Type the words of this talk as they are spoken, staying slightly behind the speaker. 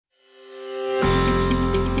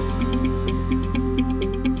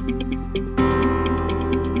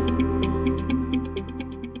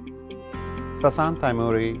Sassan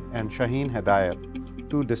Teymouri and Shahin Hedayat,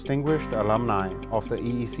 two distinguished alumni of the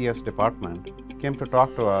EECS department, came to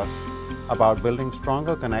talk to us about building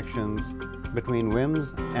stronger connections between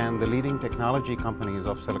WIMS and the leading technology companies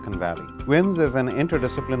of Silicon Valley. WIMS is an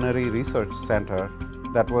interdisciplinary research center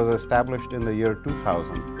that was established in the year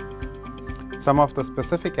 2000. Some of the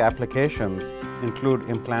specific applications include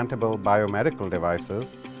implantable biomedical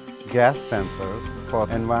devices, gas sensors for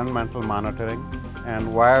environmental monitoring,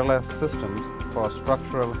 and wireless systems for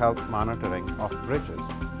structural health monitoring of bridges.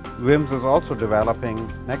 WIMS is also developing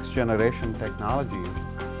next-generation technologies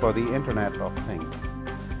for the Internet of Things.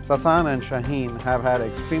 Sassan and Shahin have had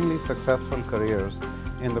extremely successful careers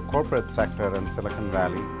in the corporate sector in Silicon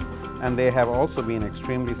Valley, and they have also been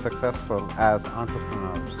extremely successful as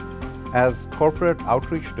entrepreneurs. As corporate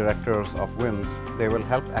outreach directors of WIMS, they will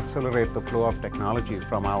help accelerate the flow of technology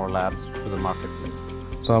from our labs to the marketplace.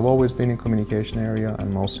 So I've always been in communication area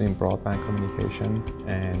and mostly in broadband communication,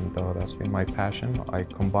 and that's been my passion. I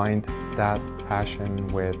combined that passion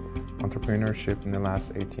with entrepreneurship in the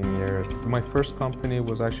last 18 years. My first company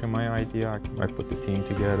was actually my idea. I put the team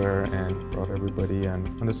together and brought everybody, and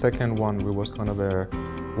on the second one we was kind of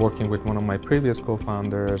working with one of my previous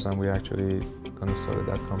co-founders, and we actually kind of started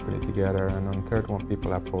that company together, and on the third one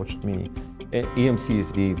people approached me. EMC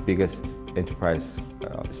is the biggest enterprise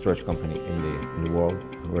storage company in the world.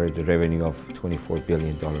 We're at the revenue of $24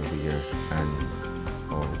 billion a year,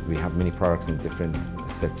 and we have many products in different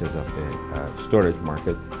sectors of the storage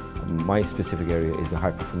market. My specific area is the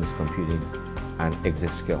high-performance computing and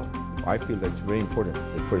exascale. I feel that it's very important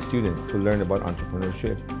for students to learn about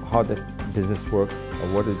entrepreneurship, how the business works,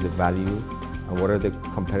 what is the value, and what are the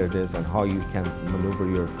competitors, and how you can maneuver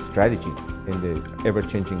your strategy in the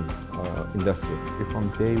ever-changing industry. From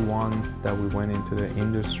day one that we went into the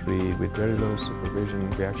industry with very little supervision,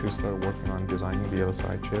 we actually started working on designing the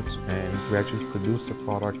LSI chips, and we actually produced the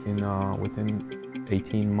product within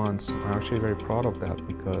 18 months. I'm actually very proud of that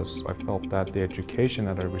because I felt that the education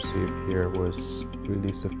that I received here was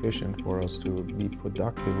really sufficient for us to be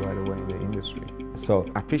productive right away in the industry. So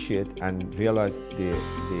appreciate and realize the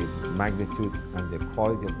magnitude and the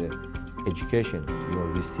quality of the education you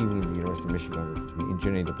are receiving in the University of Michigan, the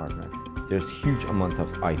engineering department. There's huge amount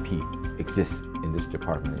of IP exists in this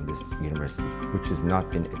department, in this university, which has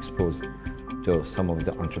not been exposed to some of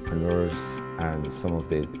the entrepreneurs and some of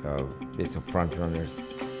the front runners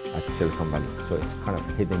at Silicon Valley. So it's kind of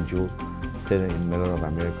hidden jewel sitting in the middle of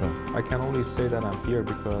America. I can only say that I'm here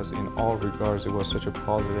because in all regards it was such a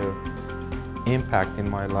positive impact in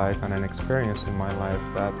my life and an experience in my life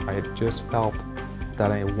that I just felt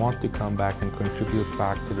that I want to come back and contribute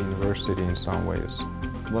back to the university in some ways.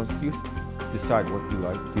 Once you decide what you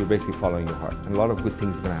like, you're basically following your heart. And a lot of good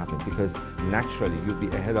things are going to happen because naturally you'll be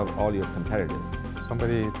ahead of all your competitors.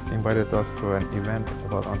 Somebody invited us to an event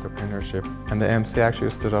about entrepreneurship, and the MC actually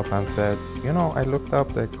stood up and said, you know, I looked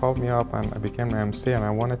up, they called me up and I became an MC, and I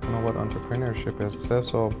wanted to know what entrepreneurship is. It says,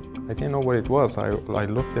 so I didn't know what it was. I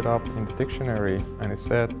looked it up in the dictionary and it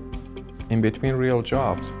said, in between real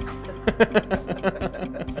jobs.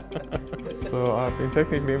 So I've been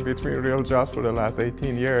technically in between real jobs for the last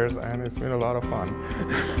 18 years, and it's been a lot of fun.